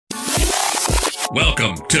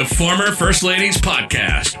Welcome to Former First Ladies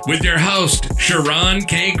Podcast with your host, Sharon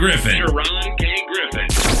K. Griffin.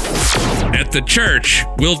 At the church,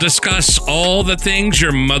 we'll discuss all the things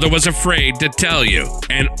your mother was afraid to tell you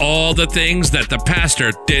and all the things that the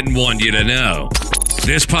pastor didn't want you to know.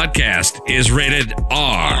 This podcast is rated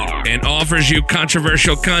R and offers you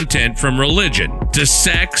controversial content from religion to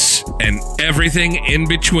sex and everything in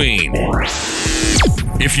between.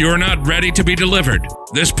 If you're not ready to be delivered,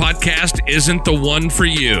 this podcast isn't the one for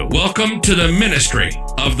you. Welcome to the ministry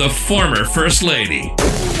of the former First Lady.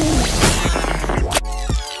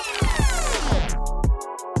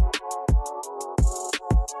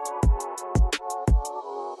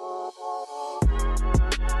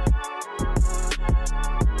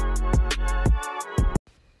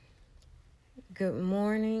 Good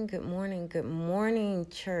morning,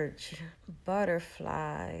 church.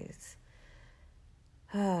 Butterflies.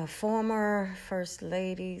 Former First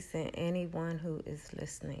Ladies and anyone who is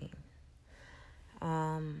listening.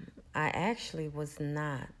 I actually was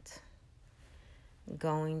not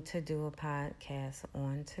going to do a podcast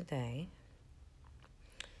on today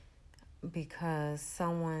because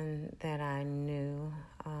someone that I knew,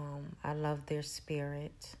 I love their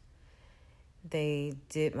spirit. They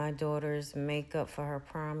did my daughter's makeup for her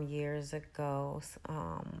prom years ago.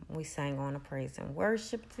 We sang on a praise and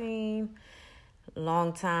worship team.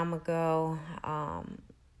 Long time ago,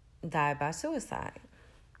 died by suicide.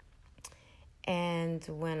 And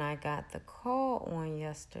when I got the call on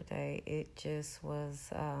yesterday, it just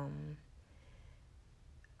was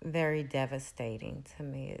very devastating to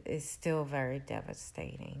me. It's still very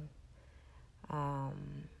devastating. I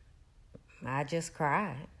just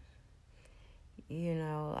cried. You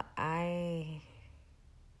know, I'm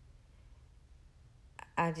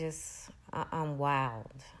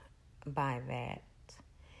wowed by that.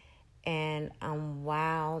 And I'm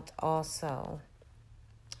wowed also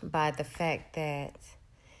by the fact that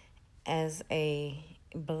as a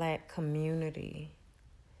Black community,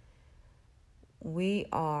 we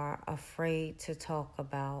are afraid to talk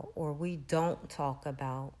about, or we don't talk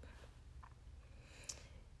about,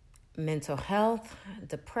 mental health,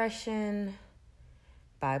 depression,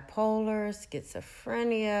 bipolar,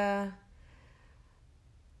 schizophrenia,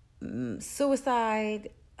 suicide,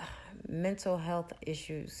 mental health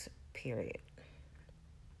issues, period.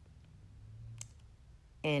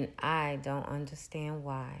 And I don't understand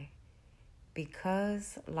why.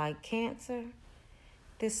 Because, like cancer,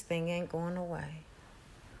 this thing ain't going away.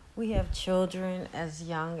 We have children as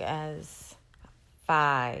young as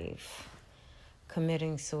 5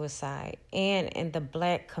 committing suicide. And in the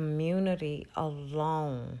Black community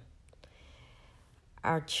alone,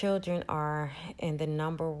 our children are the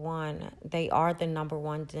number one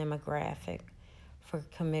demographic for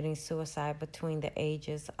committing suicide between the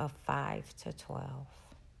ages of 5 to 12.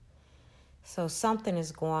 So something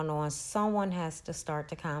is going on. Someone has to start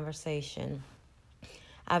the conversation.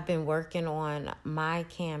 I've been working on my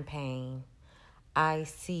campaign, I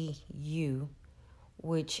See You,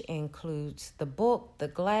 which includes the book, the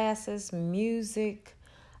glasses, music,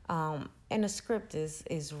 and the script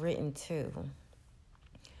is written too.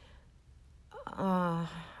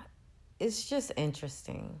 It's just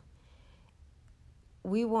interesting.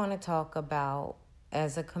 We want to talk about,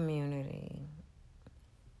 as a community,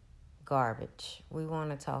 garbage. We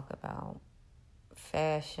want to talk about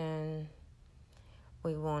fashion.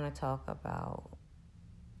 We want to talk about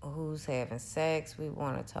who's having sex. We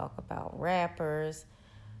want to talk about rappers.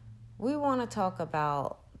 We want to talk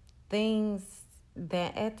about things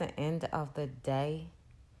that at the end of the day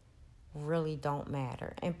really don't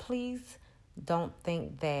matter. And please don't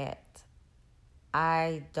think that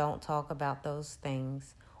I don't talk about those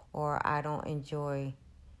things or I don't enjoy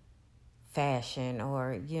fashion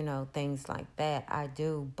or, things like that. I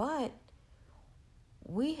do. But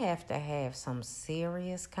we have to have some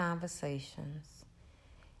serious conversations.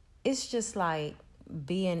 It's just like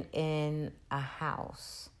being in a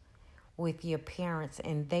house with your parents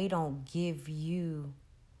and they don't give you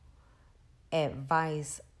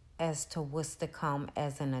advice as to what's to come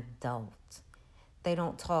as an adult. They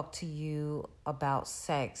don't talk to you about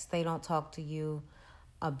sex. They don't talk to you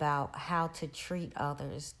about how to treat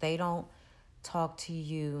others. They don't talk to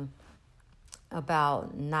you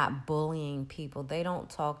about not bullying people. They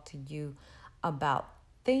don't talk to you about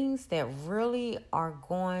things that really are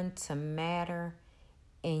going to matter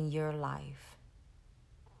in your life.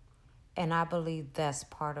 And I believe that's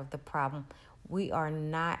part of the problem. We are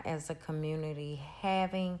not, as a community,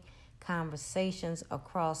 having conversations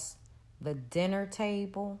across the dinner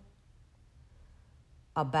table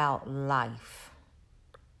about life.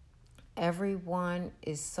 Everyone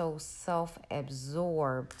is so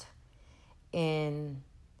self-absorbed in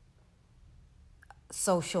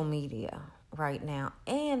social media right now.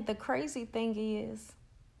 And the crazy thing is,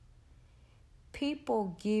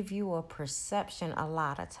 people give you a perception a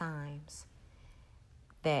lot of times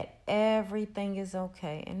that everything is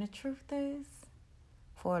okay. And the truth is,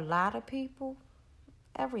 for a lot of people,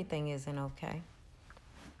 everything isn't okay.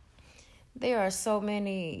 There are so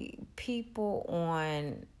many people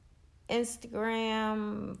on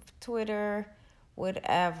Instagram, Twitter,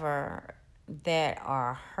 whatever, that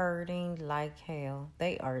are hurting like hell.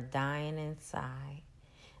 They are dying inside.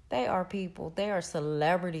 They are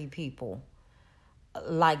celebrity people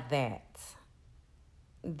like that.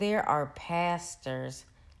 There are pastors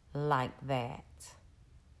like that.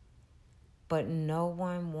 But no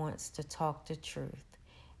one wants to talk the truth.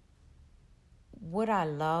 What I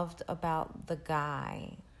loved about the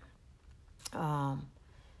guy, the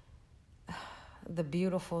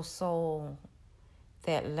beautiful soul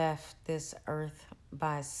that left this earth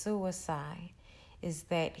by suicide, is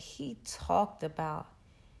that he talked about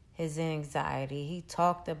his anxiety. He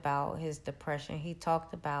talked about his depression. He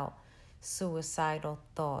talked about suicidal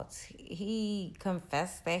thoughts. He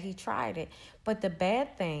confessed that he tried it. But the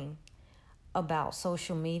bad thing about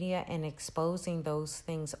social media and exposing those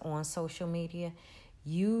things on social media,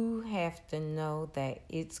 you have to know that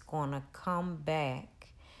it's going to come back.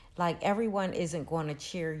 Like, everyone isn't going to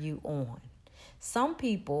cheer you on. Some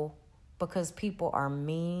people, because people are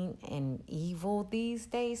mean and evil these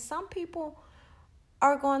days, some people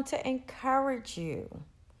are going to encourage you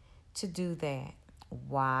to do that.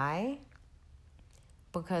 Why?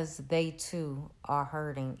 Because they too are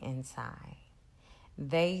hurting inside.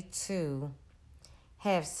 They too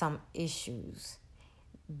have some issues.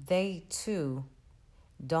 They too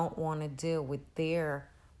don't want to deal with their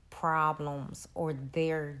problems or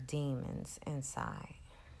their demons inside.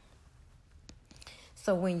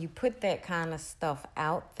 So when you put that kind of stuff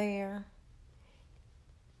out there,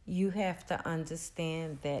 you have to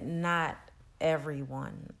understand that not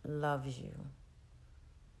everyone loves you.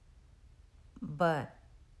 But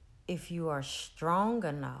if you are strong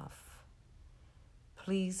enough,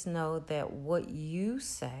 please know that what you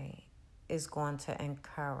say is going to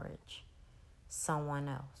encourage someone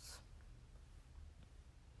else.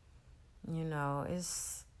 You know,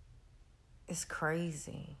 it's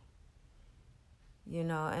crazy. You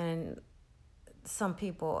know, and some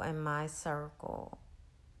people in my circle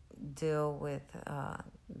deal with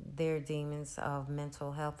their demons of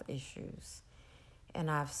mental health issues. And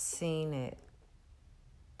I've seen it.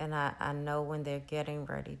 And I know when they're getting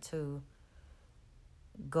ready to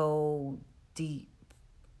go deep.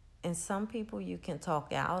 And some people you can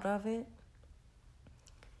talk out of it.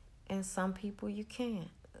 And some people you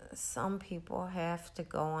can't. Some people have to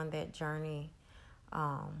go on that journey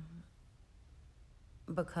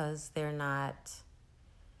because they're not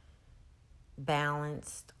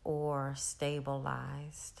balanced or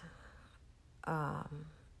stabilized. I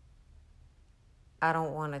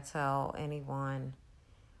don't want to tell anyone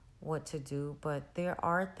what to do, but there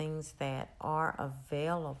are things that are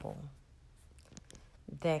available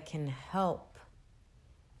that can help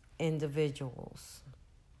individuals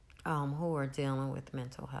who are dealing with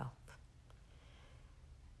mental health.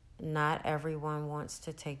 Not everyone wants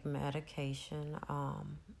to take medication,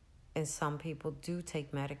 and some people do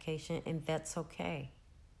take medication, and that's okay.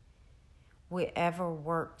 Whatever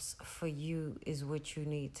works for you is what you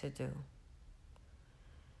need to do.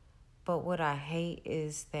 But what I hate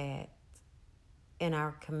is that in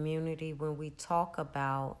our community, when we talk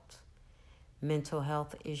about mental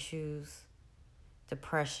health issues,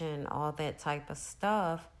 depression, all that type of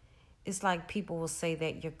stuff, it's like people will say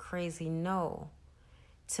that you're crazy. No.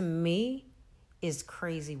 To me, it's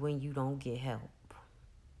crazy when you don't get help.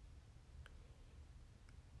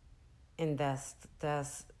 And that's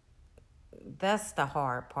the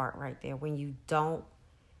hard part right there. When you don't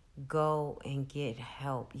go and get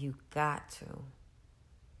help, you got to.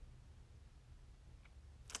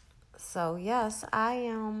 So yes, I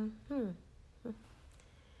am.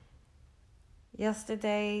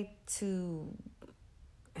 Yesterday, to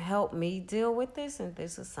help me deal with this, and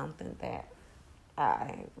this is something that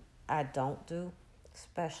I don't do,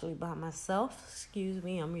 especially by myself. Excuse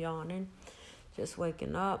me, I'm yawning, just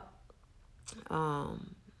waking up.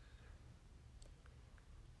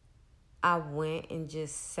 I went and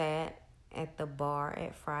just sat at the bar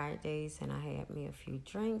at Fridays, and I had me a few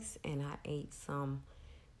drinks, and I ate some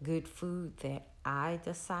good food that I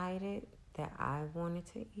decided that I wanted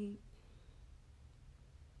to eat.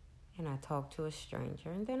 And I talked to a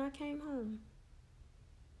stranger, and then I came home.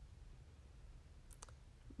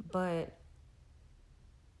 But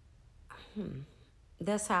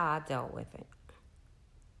that's how I dealt with it.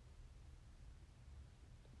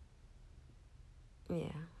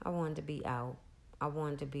 Yeah, I wanted to be out. I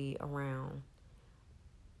wanted to be around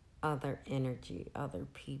other energy, other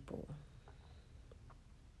people.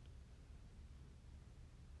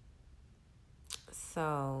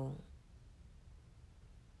 So,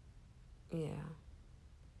 yeah.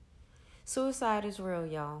 Suicide is real,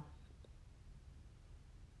 y'all.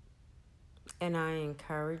 And I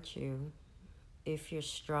encourage you, if you're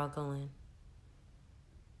struggling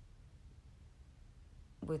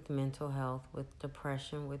with mental health, with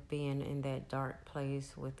depression, with being in that dark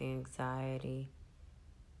place, with anxiety,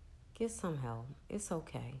 get some help. It's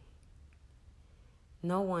okay.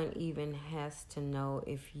 No one even has to know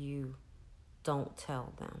if you don't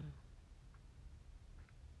tell them.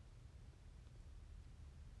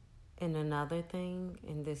 And another thing,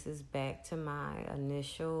 and this is back to my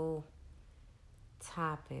initial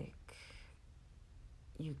topic,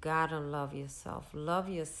 you gotta love yourself. Love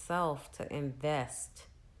yourself to invest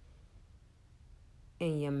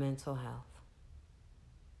in your mental health.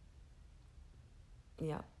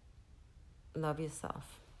 Yep. Love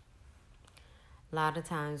yourself. A lot of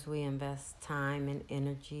times we invest time and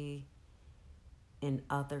energy in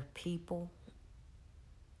other people,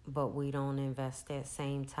 but we don't invest that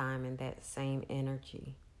same time and that same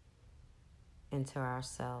energy into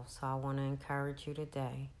ourselves. So I want to encourage you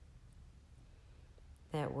today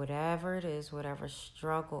that whatever it is, whatever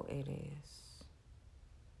struggle it is,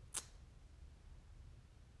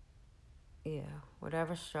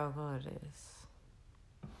 whatever struggle it is,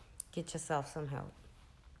 get yourself some help.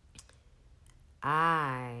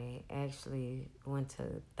 I actually went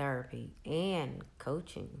to therapy and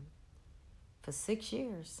coaching for 6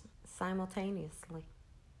 years simultaneously.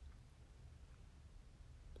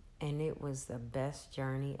 And it was the best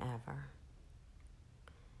journey ever.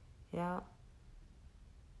 Yeah.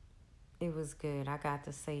 It was good. I got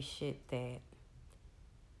to say shit that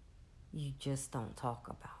you just don't talk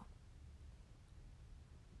about.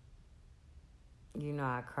 You know,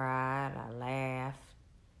 I cried, I laughed,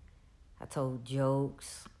 I told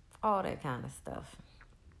jokes, all that kind of stuff.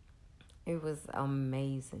 It was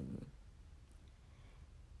amazing.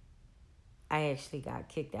 I actually got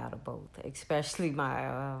kicked out of both, especially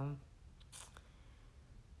my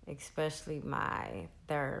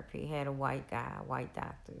therapy. Had a white guy, a white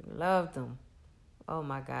doctor. Loved him. Oh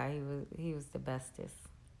my God, he was the bestest.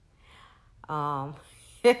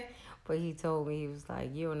 But he told me, he was like,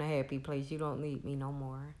 "You're in a happy place. You don't need me no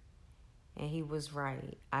more." And he was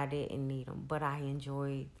right. I didn't need him, but I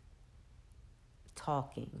enjoyed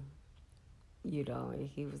talking. You know, and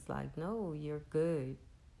he was like, "No, you're good."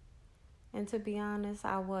 And to be honest,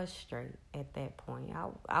 I was straight at that point.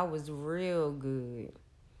 I was real good,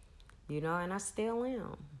 you know, and I still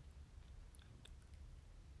am.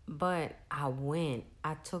 But I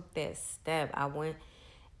took that step. I went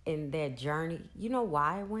in that journey. You know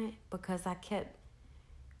why I went? Because I kept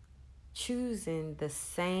choosing the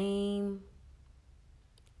same,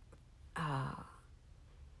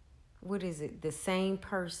 the same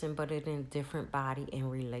person, but in a different body in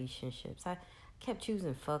relationships. I kept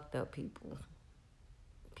choosing fucked up people.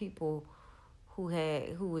 People who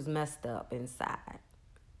was messed up inside.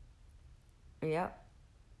 Yep.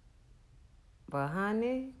 But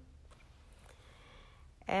honey,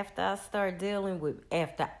 after I start dealing with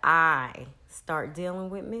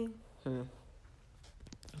me,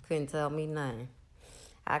 couldn't tell me nothing.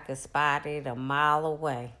 I could spot it a mile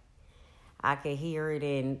away. I could hear it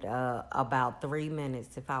in about 3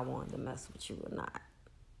 minutes if I wanted to mess with you or not.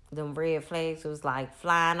 Them red flags was like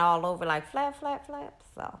flying all over, like flap, flap, flap.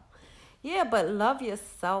 So, yeah, but love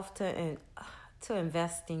yourself to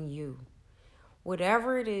invest in you.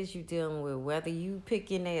 Whatever it is you're dealing with, whether you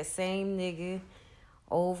picking that same nigga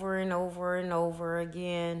over and over and over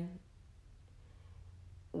again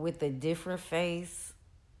with a different face,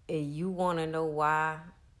 and you want to know why,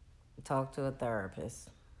 talk to a therapist.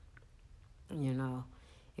 You know,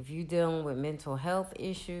 if you're dealing with mental health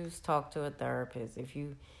issues, talk to a therapist. If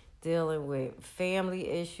you dealing with family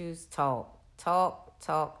issues, talk,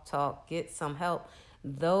 get some help.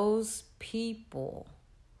 Those people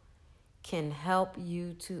can help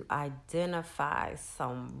you to identify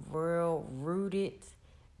some real rooted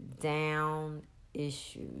down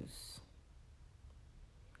issues.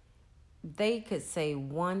 They could say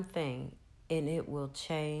one thing and it will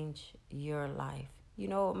change your life. You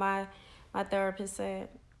know what my therapist said?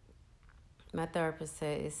 My therapist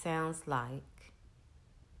said it sounds like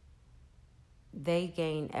they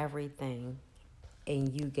gain everything and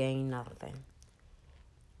you gain nothing.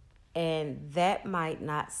 And that might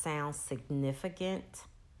not sound significant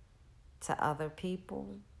to other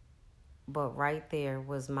people, but right there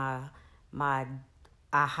was my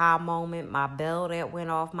aha moment, my bell that went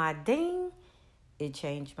off, my ding. It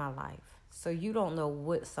changed my life. So you don't know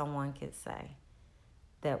what someone could say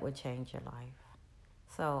that would change your life.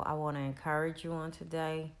 So I want to encourage you on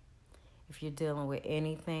today. If you're dealing with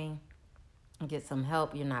anything, get some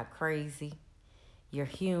help. You're not crazy. You're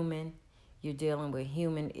human. You're dealing with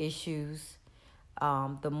human issues.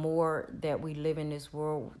 The more that we live in this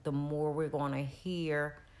world, the more we're going to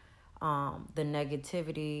hear the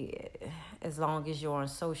negativity. As long as you're on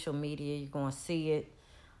social media, you're going to see it.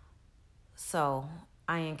 So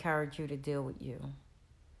I encourage you to deal with you.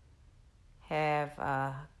 Have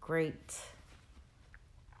a great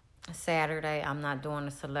Saturday. I'm not doing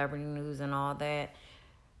the celebrity news and all that.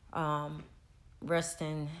 Rest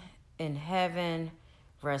in heaven.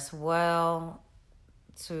 Rest well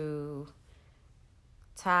to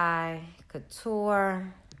Ty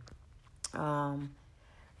Couture.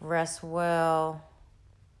 Rest well,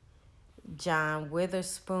 John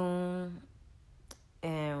Witherspoon.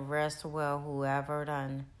 And rest well whoever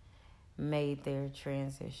done made their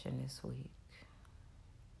transition this week.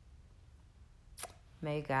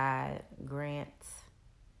 May God grant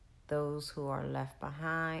those who are left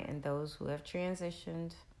behind and those who have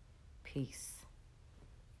transitioned peace.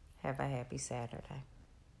 Have a happy Saturday.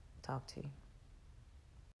 Talk to you.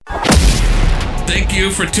 Thank you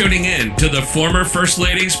for tuning in to the Former First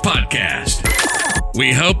Ladies podcast.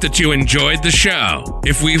 We hope that you enjoyed the show.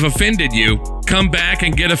 If we've offended you, come back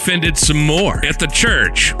and get offended some more. At the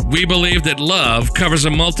church, we believe that love covers a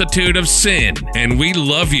multitude of sin, and we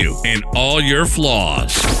love you in all your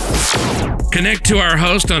flaws. Connect to our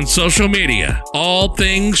host on social media, All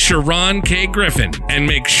Things Sharon K. Griffin, and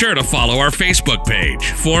make sure to follow our Facebook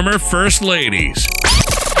page, Former First Ladies.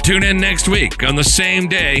 Tune in next week on the same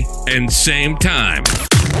day and same time.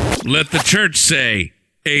 Let the church say,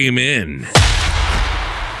 Amen.